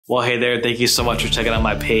Well, hey there, thank you so much for checking out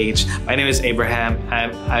my page. My name is Abraham.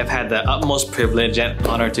 I've had the utmost privilege and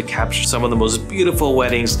honor to capture some of the most beautiful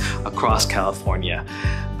weddings across California.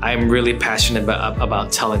 I'm really passionate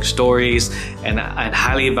about telling stories, and I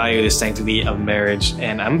highly value the sanctity of marriage,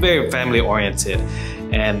 and I'm very family oriented,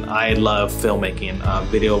 and I love filmmaking.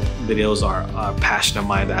 Videos are a passion of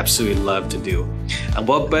mine that I absolutely love to do. And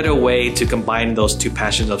what better way to combine those two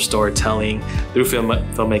passions of storytelling through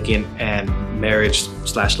filmmaking and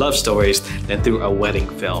marriage/love stories than through a wedding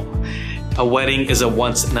film. A wedding is a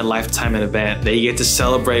once-in-a-lifetime event that you get to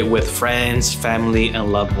celebrate with friends, family,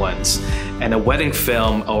 and loved ones. And a wedding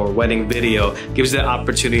film or wedding video gives you the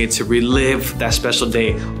opportunity to relive that special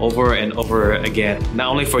day over and over again, not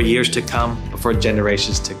only for years to come, but for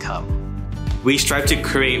generations to come. We strive to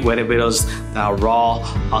create wedding videos that are raw,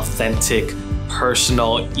 authentic,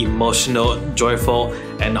 personal, emotional, joyful,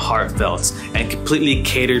 and heartfelt, and completely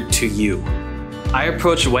catered to you. I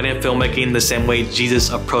approach wedding filmmaking the same way Jesus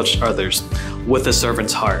approached others, with a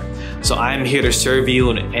servant's heart. So I am here to serve you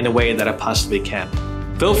in any way that I possibly can.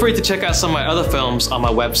 Feel free to check out some of my other films on my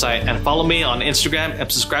website and follow me on Instagram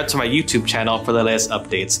and subscribe to my YouTube channel for the latest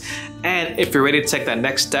updates. And if you're ready to take that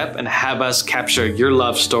next step and have us capture your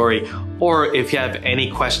love story, or if you have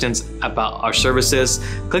any questions about our services,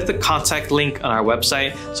 click the contact link on our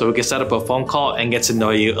website so we can set up a phone call and get to know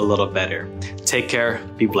you a little better. Take care,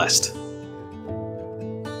 be blessed.